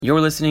You're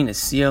listening to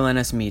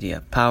CLNS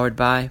Media, powered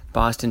by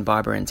Boston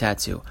Barber and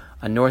Tattoo,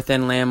 a North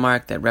End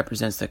landmark that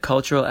represents the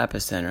cultural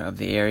epicenter of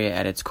the area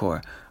at its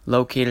core,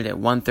 located at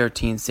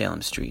 113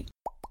 Salem Street.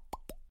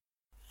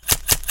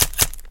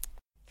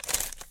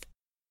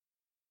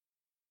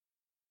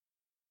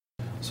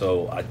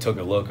 So I took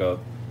a look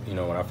up, when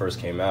I first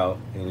came out,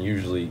 and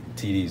usually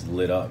TD's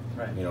lit up.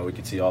 Right. We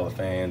could see all the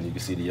fans, you can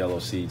see the yellow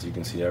seats, you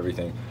can see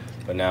everything.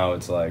 But now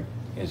it's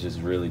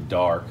just really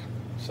dark.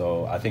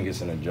 So I think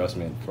it's an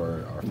adjustment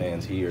for our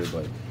fans here.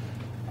 But,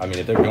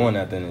 if they're doing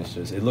that, then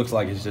it looks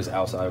like it's just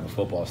outside of a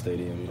football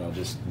stadium,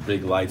 just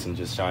big lights and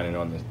just shining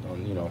on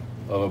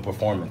of a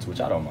performance,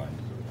 which I don't mind.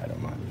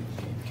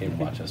 You came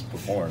to watch us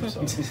perform,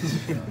 so,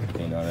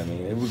 you know what I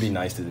mean? It would be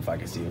nice if I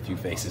could see a few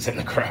faces in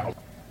the crowd.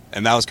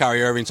 And that was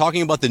Kyrie Irving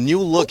talking about the new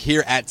look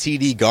here at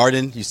TD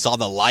Garden. You saw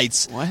the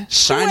lights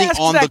shining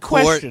on the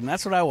court. Question?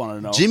 That's what I want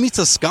to know. Jimmy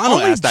Toscano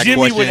asked that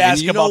Jimmy question. Would ask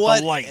and you about know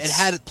what? The lights. It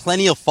had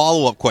plenty of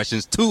follow-up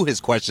questions to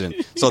his question.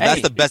 So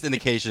that's the best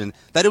indication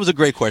that it was a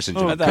great question,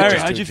 Jimmy. Kyrie,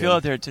 how'd you feel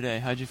out there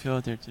today?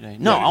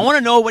 No, I want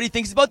to know what he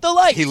thinks about the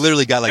lights. He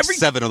literally got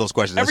seven of those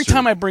questions. Every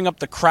time I bring up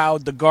the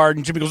crowd, the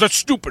Garden, Jimmy goes, "That's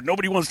stupid.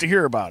 Nobody wants to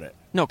hear about it."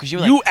 No, because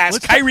you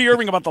asked Kyrie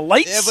Irving about the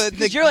lights. Yeah,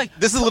 but you're like,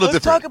 this is a little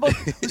different.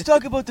 Let's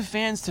talk about the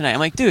fans tonight. I'm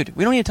like, dude,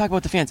 we don't need to talk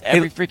about the fans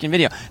every freaking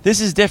video.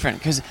 This is different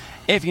because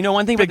if you know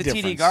one thing about the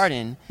TD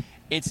Garden,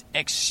 it's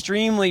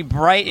extremely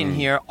bright in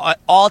here at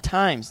all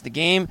times. The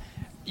game,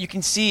 you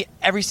can see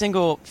every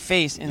single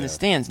face in the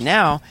stands.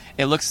 Now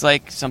it looks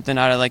like something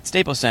out of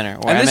Staples Center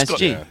or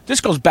MSG.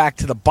 This goes back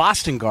to the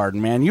Boston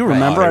Garden, man. You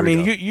remember?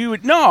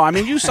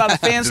 You saw the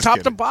fans top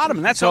to bottom,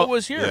 and that's how it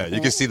was here. Yeah,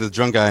 you can see the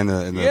drunk guy in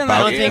the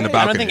balcony.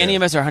 I don't think any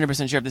of us are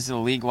 100% sure if this is a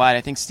league-wide.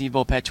 I think Steve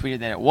Bulpett tweeted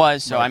that it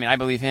was, so I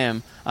believe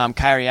him.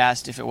 Kyrie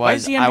asked if it was. Why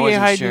is the NBA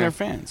hiding their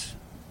fans?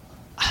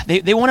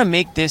 They want to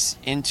make this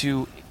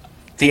into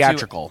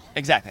theatrical.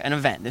 Exactly, an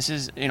event. This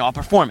is a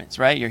performance,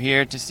 right? You're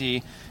here to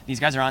see these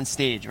guys are on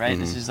stage, right?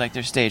 This is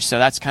their stage, so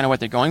that's kind of what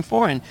they're going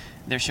for, and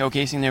they're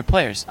showcasing their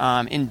players.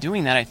 In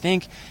doing that, I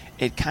think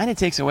it kind of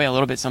takes away a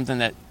little bit something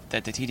that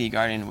the TD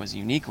Garden was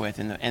unique with,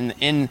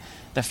 in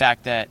the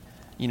fact that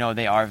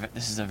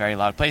this is a very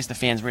loud place. The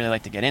fans really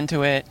like to get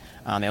into it.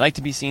 They like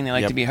to be seen. They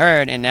like to be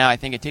heard. And now I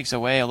think it takes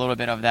away a little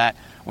bit of that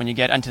when you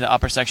get into the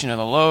upper section of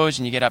the loge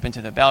and you get up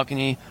into the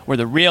balcony where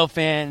the real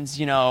fans,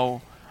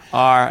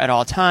 are at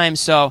all times.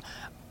 So,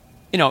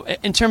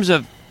 in terms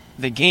of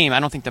the game, I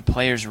don't think the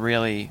players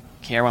really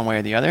care one way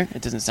or the other.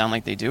 It doesn't sound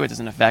like they do. It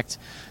doesn't affect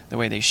the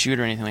way they shoot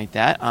or anything like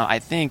that. I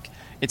think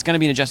it's going to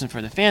be an adjustment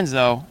for the fans,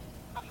 though.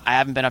 I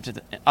haven't been up in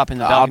the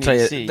balcony I'll tell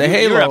you, to see. The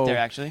Halo, you were up there,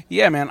 actually.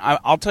 Yeah, man.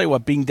 I'll tell you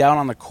what, being down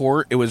on the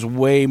court, it was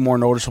way more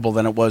noticeable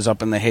than it was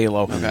up in the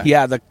Halo. Okay.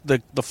 Yeah,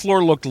 the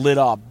floor looked lit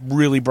up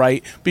really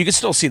bright, but you could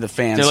still see the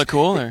fans. Did it look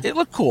cool? It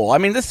looked cool.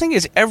 The thing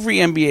is, every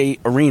NBA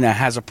arena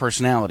has a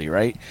personality,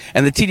 right?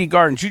 And the TD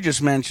Gardens you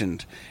just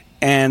mentioned,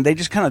 and they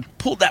just kind of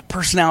pulled that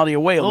personality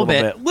away a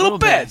little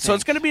bit. So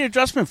it's going to be an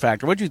adjustment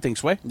factor. What do you think,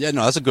 Sway? Yeah,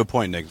 no, that's a good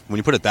point, Nick. When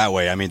you put it that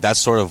way, that's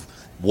sort of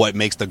what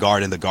makes the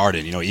Garden the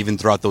Garden. Even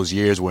throughout those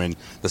years when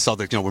the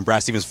Celtics, when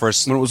Brad Stevens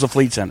first... When it was a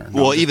Fleet Center.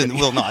 No,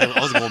 I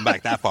wasn't going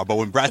back that far. But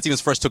when Brad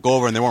Stevens first took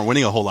over and they weren't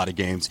winning a whole lot of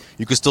games,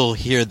 you could still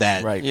hear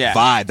that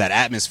vibe, that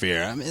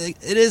atmosphere.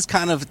 It is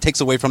kind of takes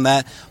away from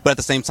that. But at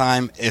the same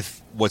time,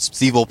 if what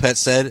Steve Bulpett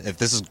said, if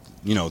this is,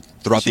 throughout the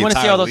entire league... You want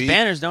to see all those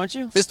banners, don't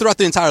you? If it's throughout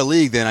the entire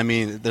league,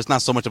 then, there's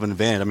not so much of an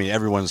advantage.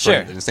 Everyone's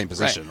sort of in the same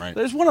position, right?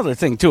 There's one other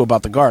thing, too,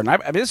 about the Garden.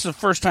 This is the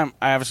first time...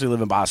 I obviously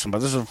live in Boston, but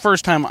this is the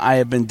first time I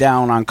have been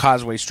down on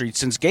Causeway Street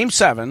since Game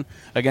 7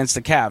 against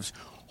the Cavs.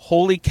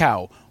 Holy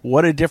cow,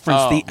 what a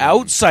difference the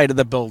outside of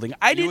the building.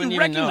 I didn't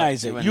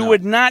recognize it. You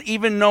would not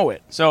even know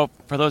it. So,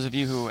 for those of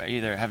you who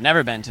either have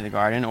never been to the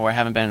Garden or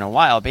haven't been in a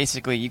while,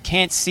 basically, you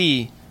can't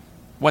see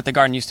what the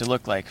Garden used to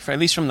look like, at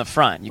least from the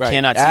front. You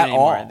cannot see it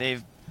anymore. All.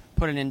 They've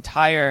put an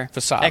entire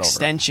facade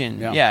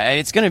extension. Over. Yeah,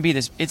 it's going to be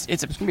this. It's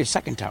going to be a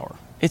second tower.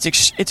 It's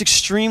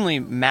extremely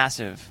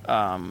massive,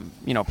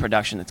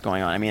 production that's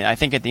going on. I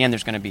think at the end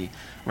there's going to be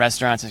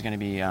restaurants. There's going to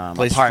be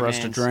places for us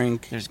to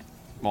drink.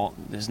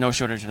 There's no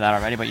shortage of that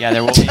already, but yeah,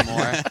 there will be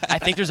more. I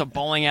think there's a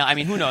bowling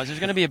alley. Who knows? There's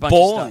going to be a bunch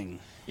of stuff.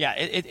 Yeah,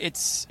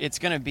 it's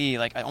going to be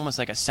almost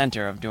like a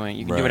center of doing.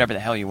 You can do whatever the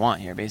hell you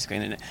want here,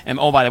 basically. And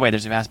oh, by the way,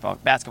 there's a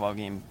basketball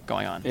game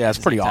going on. Yeah, it's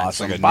pretty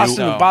awesome.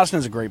 Boston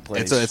is a great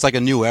place. It's like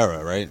a new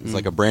era, right? It's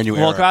like a brand new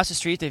era. Well, across the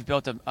street they've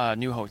built a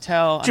new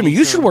hotel. Jimmy,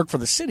 you should work for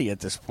the city at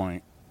this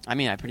point.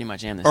 I pretty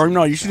much am this. Or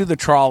no, you should do the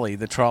trolley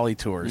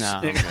tours.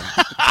 No,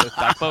 the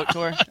duck boat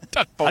tour.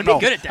 I'd be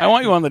good at that. I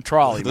want you on the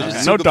trolley.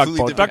 No duck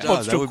boat. Duck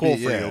boat's too cool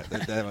for you.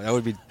 That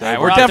would be.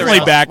 We're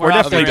definitely back. We're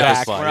definitely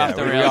back. We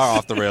are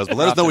off the rails. But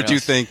let us know what you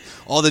think.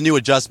 All the new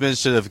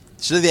adjustments should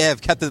they have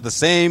kept it the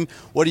same?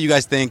 What do you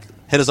guys think?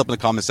 Hit us up in the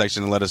comment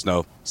section and let us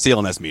know.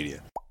 CLNS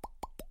Media.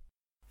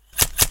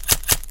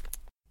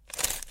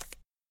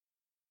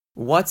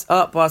 What's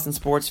up, Boston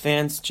sports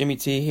fans? Jimmy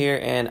T here,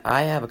 and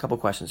I have a couple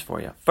questions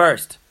for you.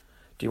 First,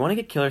 do you want to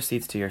get killer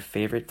seats to your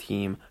favorite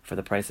team for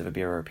the price of a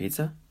beer or a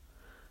pizza?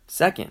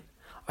 Second,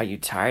 are you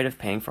tired of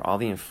paying for all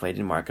the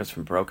inflated markups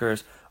from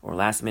brokers or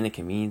last-minute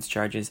convenience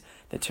charges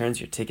that turns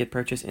your ticket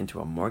purchase into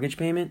a mortgage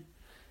payment?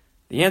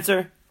 The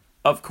answer?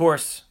 Of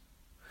course.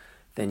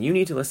 Then you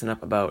need to listen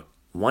up about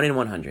 1 in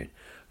 100.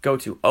 Go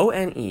to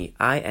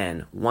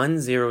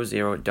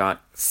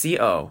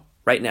onein100.co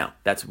right now.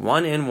 That's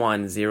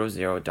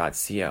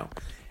 1in100.co.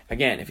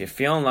 Again, if you're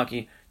feeling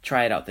lucky,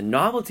 try it out. The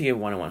novelty of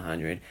 1 in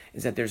 100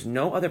 is that there's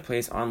no other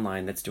place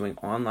online that's doing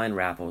online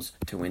raffles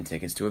to win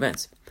tickets to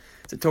events.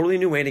 It's a totally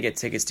new way to get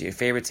tickets to your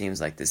favorite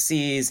teams like the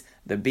C's,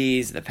 the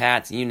B's, the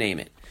Pats, you name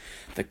it.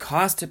 The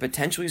cost to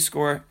potentially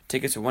score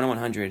tickets for 1 in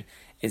 100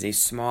 is a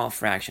small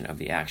fraction of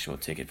the actual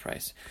ticket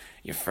price.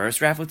 Your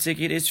first raffle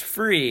ticket is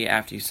free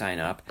after you sign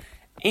up,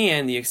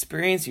 and the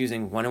experience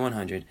using 1 in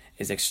 100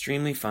 is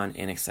extremely fun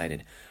and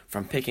excited.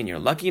 From picking your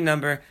lucky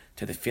number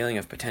to the feeling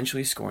of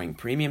potentially scoring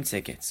premium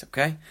tickets,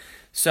 okay?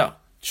 So,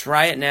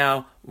 try it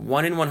now,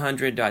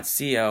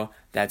 1in100.co.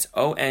 That's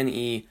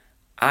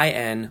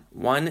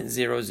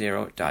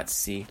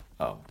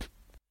onein100.co.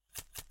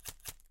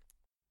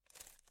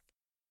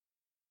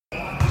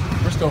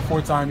 We're still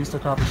 4-time Eastern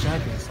Conference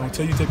champions. So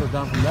until you take us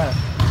down from that,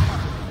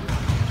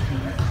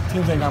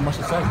 teams ain't got much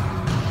to say.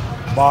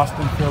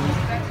 Boston, Philly,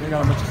 they ain't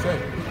got much to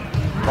say.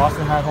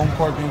 Boston had home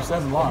court game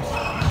 7, lost.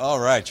 All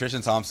right,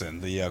 Tristan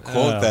Thompson, the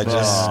quote that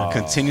just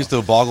continues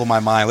to boggle my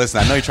mind.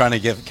 Listen, I know you're trying to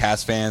get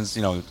Cavs fans,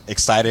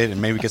 excited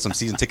and maybe get some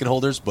season ticket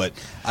holders, but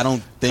I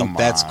don't think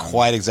that's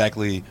quite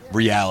exactly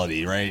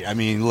reality, right? I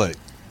mean, look,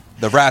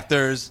 the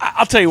Raptors.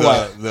 I'll tell you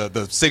what.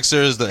 The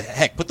Sixers,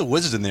 heck, put the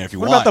Wizards in there if you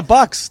want. What about the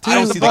Bucks? I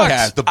don't see the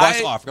Cavs. The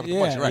Bucks off. The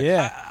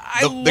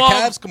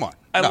Cavs, come on.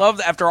 I love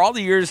that after all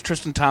the years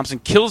Tristan Thompson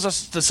kills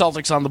us the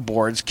Celtics on the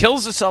boards,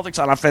 kills the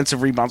Celtics on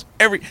offensive rebounds.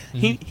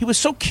 He was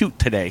so cute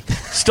today,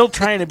 still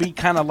trying to be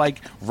kind of like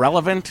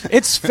relevant.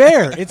 It's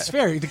fair. It's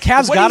fair. The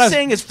Cavs what he's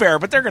saying is fair,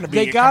 but they're going to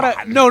be. They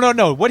gotta.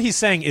 No. What he's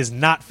saying is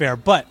not fair,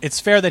 but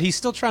it's fair that he's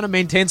still trying to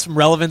maintain some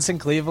relevance in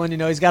Cleveland.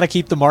 He's got to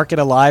keep the market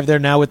alive there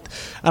now. With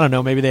I don't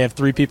know, maybe they have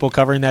 3 people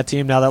covering that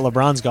team now that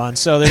LeBron's gone.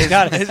 So there's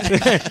got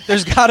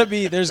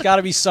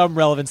to be some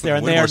relevance there,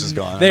 and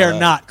they are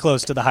not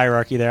close to the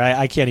hierarchy there.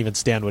 I can't even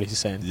stand what he's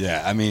saying.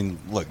 Yeah, I mean,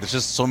 look, there's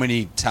just so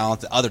many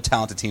other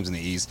talented teams in the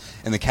East,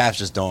 and the Cavs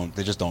just don't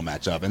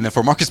match up. And then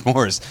for Marcus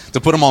Morris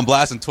to put him on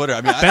blast on Twitter, I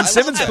mean, Ben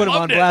Simmons put him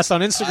on blast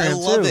on Instagram I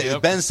love too. It.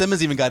 Yep. Ben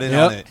Simmons even got in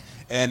on it,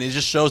 and it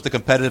just shows the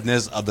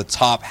competitiveness of the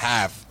top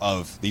half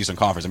of the Eastern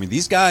Conference. I mean,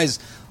 these guys.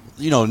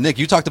 Nick,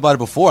 you talked about it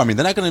before. I mean,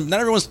 not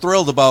everyone's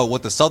thrilled about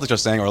what the Celtics are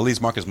saying, or at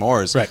least Marcus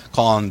Morris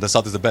calling the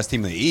Celtics the best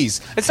team in the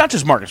East. It's not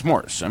just Marcus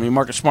Morris. I mean,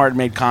 Marcus Smart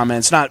made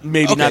comments, that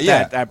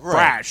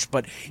brash,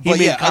 but he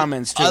made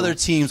comments too. Other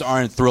teams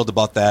aren't thrilled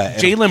about that.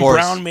 Jaylen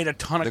Brown made a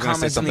ton of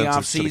comments in the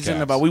offseason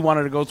about we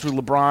wanted to go through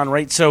LeBron,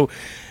 right? So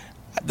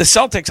the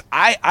Celtics,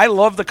 I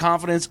love the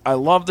confidence. I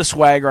love the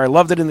swagger. I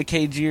loved it in the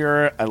KG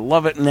era. I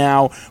love it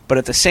now. But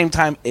at the same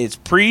time, it's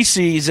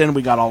preseason.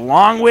 We got a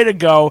long way to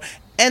go.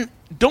 And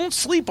don't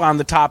sleep on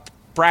the top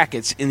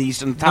brackets in the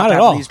Eastern, top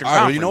half of the Eastern Conference.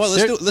 All right, you know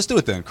what? Let's do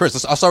it then,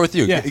 Chris. I'll start with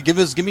you. Yeah.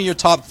 Give me your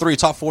top 3,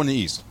 top 4 in the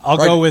East. I'll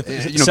go with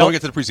going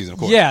into the preseason, of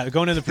course. Yeah,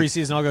 going into the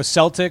preseason, I'll go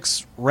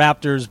Celtics,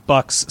 Raptors,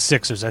 Bucks,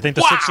 Sixers. I think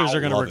the Sixers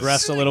are going to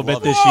regress a little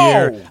bit this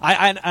year.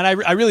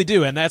 I really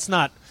do, and that's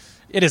not.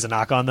 It is a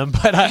knock on them,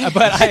 but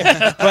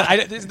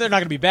they're not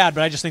going to be bad.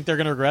 But I just think they're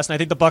going to regress, and I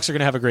think the Bucks are going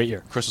to have a great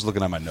year. Chris was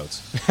looking at my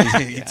notes.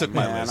 He took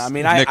my list. I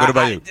mean, Nick, what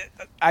about you?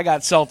 I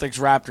got Celtics,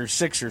 Raptors,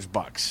 Sixers,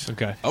 Bucks.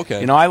 Okay.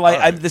 I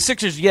like the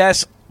Sixers,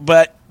 yes,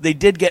 but they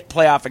did get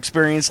playoff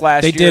experience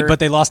last year. They did, but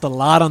they lost a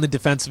lot on the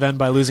defensive end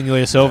by losing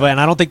Ilyasova, and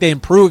I don't think they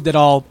improved at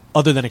all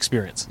other than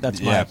experience.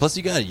 Plus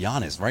you got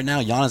Giannis. Right now,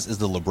 Giannis is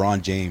the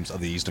LeBron James of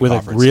the Eastern With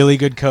Conference. With a really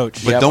good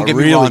coach. But don't get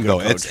me wrong, though.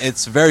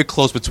 It's very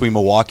close between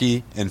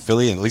Milwaukee and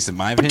Philly, at least in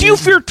my opinion. Do you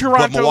fear Toronto?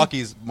 But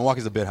Milwaukee's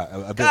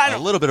a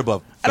little bit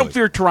above Philly. I don't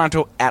fear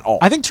Toronto at all.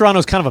 I think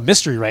Toronto's kind of a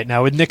mystery right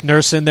now with Nick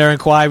Nurse in there and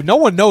Kawhi. No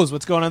one knows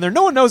what's going on there.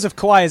 No one knows if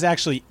Kawhi is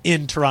actually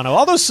in Toronto.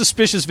 All those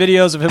suspicious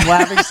videos of him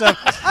laughing stuff,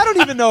 I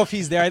don't even know if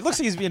he's there. It looks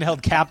like he's being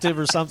held captive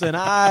or something.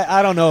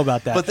 I don't know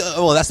about that. But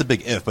that's the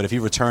big if. But if he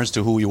returns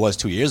to who he was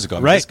 2 years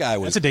ago, this guy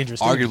was that's a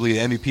dangerous arguably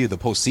the MVP of the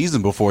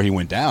postseason before he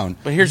went down.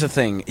 But here's the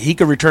thing: he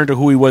could return to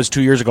who he was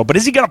 2 years ago. But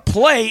is he going to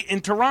play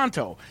in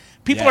Toronto?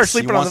 People are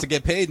sleeping on. He wants to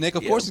get paid, Nick.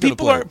 Of course, he's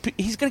going to play.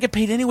 He's going to get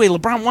paid anyway.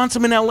 LeBron wants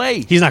him in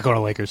L.A. He's not going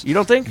to Lakers. You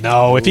don't think?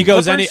 No. If he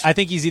goes I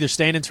think he's either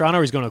staying in Toronto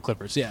or he's going to the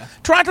Clippers. Yeah.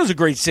 Toronto's a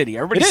great city.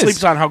 Everybody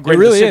sleeps on how great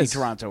the city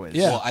Toronto is.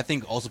 Yeah. Well, I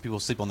think also people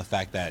sleep on the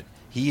fact that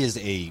he is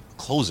a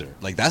closer.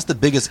 Like, that's the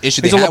biggest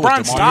issue he's they have have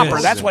with DeMar. Stopper.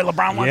 That's why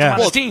LeBron wants him on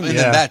his team. And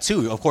then that,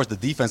 too. Of course, the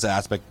defensive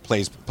aspect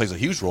plays a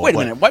huge role. Wait a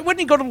minute. Why wouldn't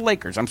he go to the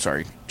Lakers? I'm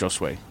sorry,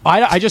 Josue.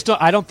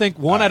 I don't think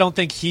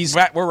he's...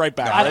 We're right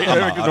back.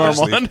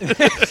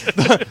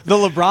 The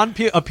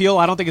LeBron appeal,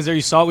 I don't think is there.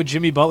 You saw it with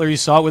Jimmy Butler. You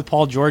saw it with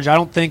Paul George. I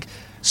don't think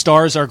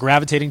stars are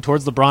gravitating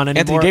towards LeBron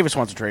anymore. Anthony Davis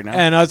wants to trade now.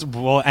 And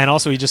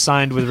also he just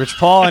signed with Rich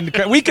Paul. And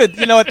we could,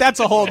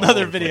 that's a whole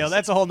nother video.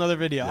 That's a whole nother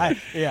video.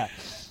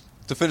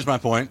 to finish my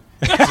point,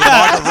 DeMar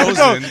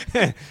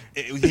DeRozan,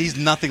 he's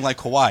nothing like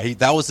Kawhi.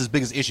 That was his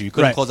biggest issue. He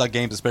couldn't close out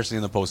games, especially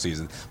in the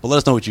postseason. But let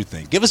us know what you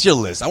think. Give us your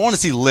list. I want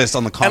to see lists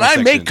on the comment section.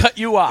 And I may cut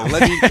you off. And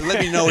let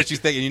me know what you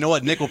think. And you know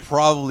what? Nick will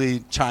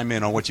probably chime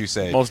in on what you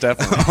say. Most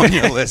definitely. On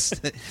your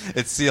list.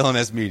 It's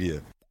CLNS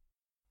Media.